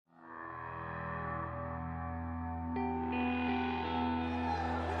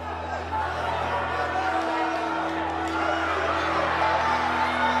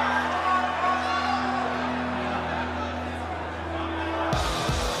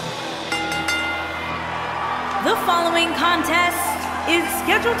The following contest is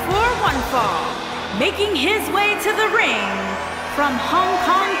scheduled for one fall. Making his way to the ring from Hong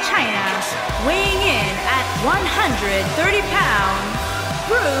Kong, China, weighing in at 130 pounds,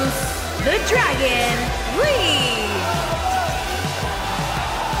 Bruce the Dragon Lee.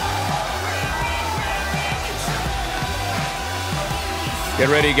 Get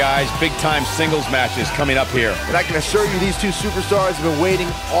ready, guys. Big-time singles matches coming up here. And I can assure you these two superstars have been waiting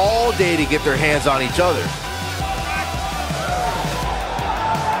all day to get their hands on each other.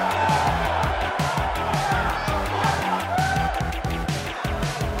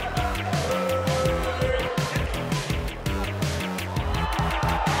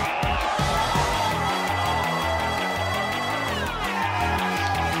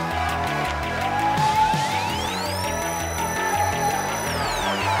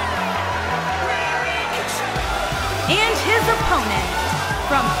 And his opponent,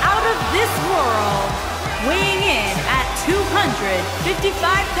 from out of this world, weighing in at 255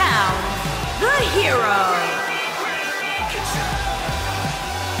 pounds, the Hero.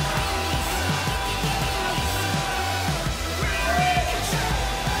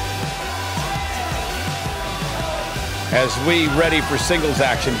 As we ready for singles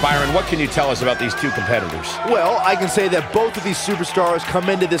action, Byron, what can you tell us about these two competitors? Well, I can say that both of these superstars come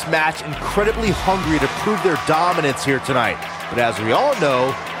into this match incredibly hungry to prove their dominance here tonight. But as we all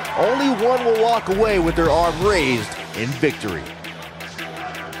know, only one will walk away with their arm raised in victory.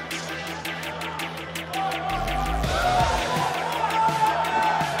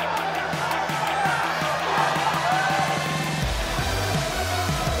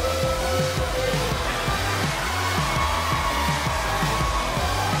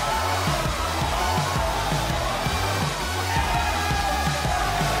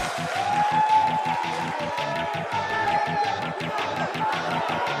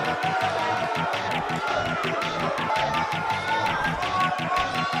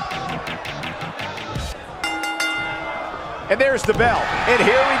 And there's the bell, and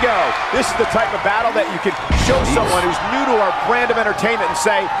here we go. This is the type of battle that you can show someone who's new to our brand of entertainment and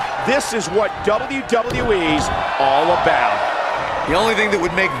say, this is what WWE's all about. The only thing that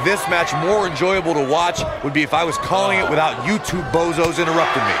would make this match more enjoyable to watch would be if I was calling it without you two bozos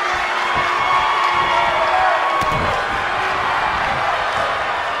interrupting me.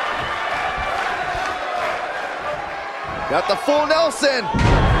 Got the full Nelson.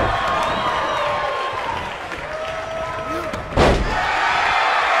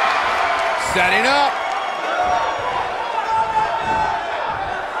 Setting up.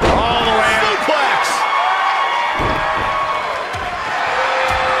 All the way out. Suplex.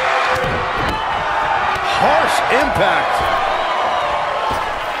 Harsh impact.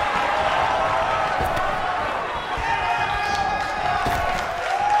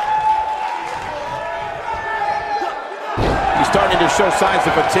 He's starting to show signs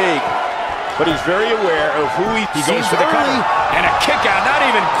of fatigue, but he's very aware of who he goes for the cover. And a kick out, not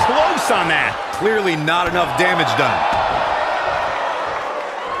even close on that. Clearly not enough damage done.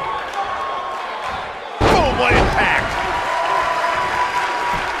 Boom, what impact.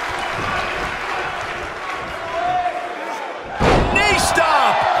 Knee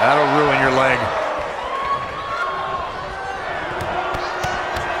stop. That'll ruin your leg.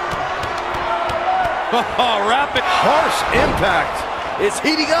 Oh, rapid. Harsh impact. It's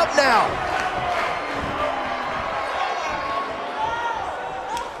heating up now.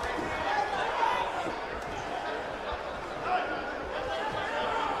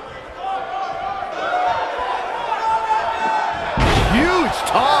 Huge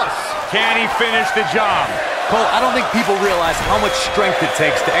toss. Can he finish the job? Cole, I don't think people realize how much strength it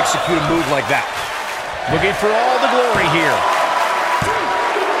takes to execute a move like that. Looking for all the glory here.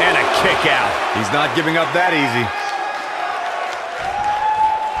 And a kick out. He's not giving up that easy.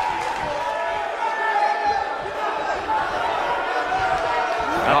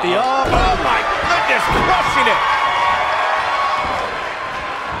 Got the oh my goodness, crushing it.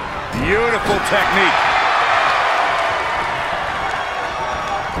 Beautiful technique.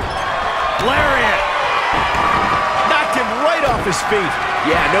 Lariat. Knocked him right off his feet.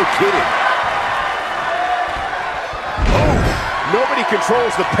 Yeah, no kidding. Nobody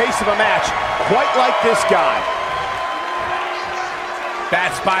controls the pace of a match quite like this guy.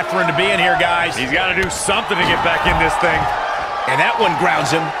 Bad spot for him to be in here, guys. He's got to do something to get back in this thing. And that one grounds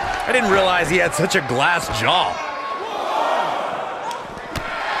him. I didn't realize he had such a glass jaw.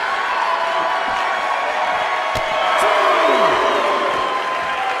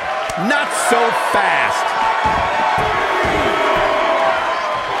 Not so fast.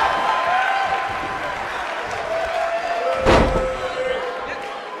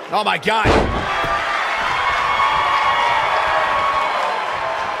 Oh, my God.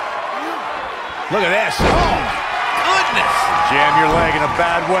 Look at this. Oh, my goodness. Jam your leg in a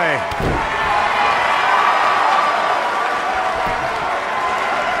bad way.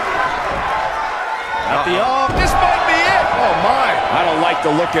 This might be it. Oh, my. I don't like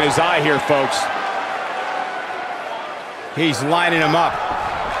the look in his eye here, folks. He's lining him up.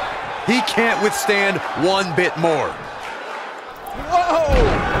 He can't withstand one bit more. Whoa!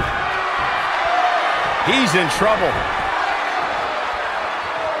 He's in trouble.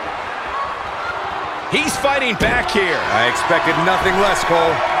 He's fighting back here. I expected nothing less,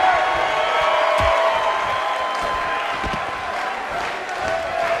 Cole.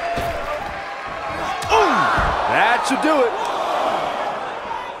 That should do it.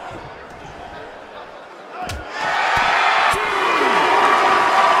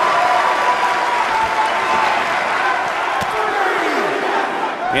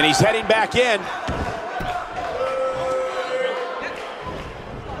 And he's heading back in.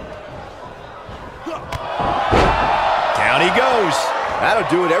 Down he goes. That'll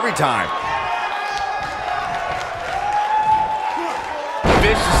do it every time.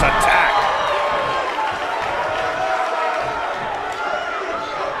 Vicious attack.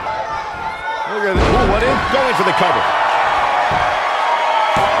 Look at this. Ooh, what in? Going for the cover.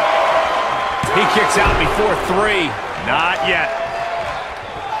 He kicks out before 3. Not yet.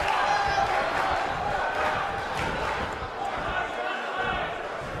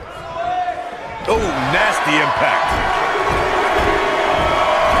 Oh, nasty impact.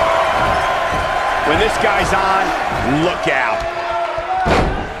 When this guy's on, look out.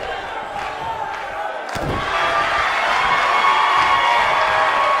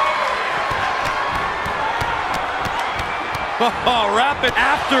 Oh, rapid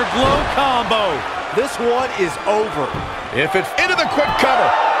afterglow combo. This one is over. If it's Into the quick cover.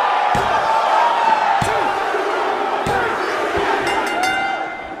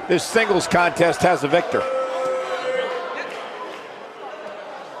 This singles contest has a victor.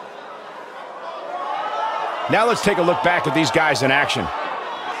 Now let's take a look back at these guys in action.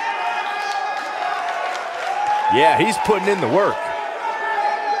 Yeah, he's putting in the work.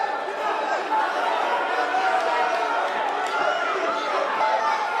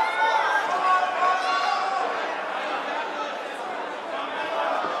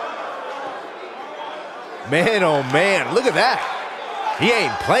 Man, oh man, look at that. He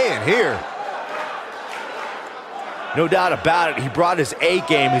ain't playing here. No doubt about it, he brought his A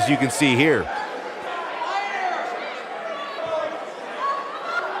game, as you can see here.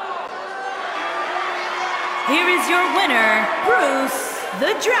 Here is your winner, Bruce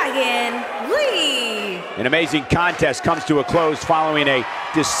the Dragon Lee. An amazing contest comes to a close following a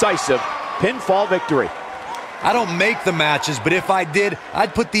decisive pinfall victory. I don't make the matches, but if I did,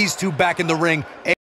 I'd put these two back in the ring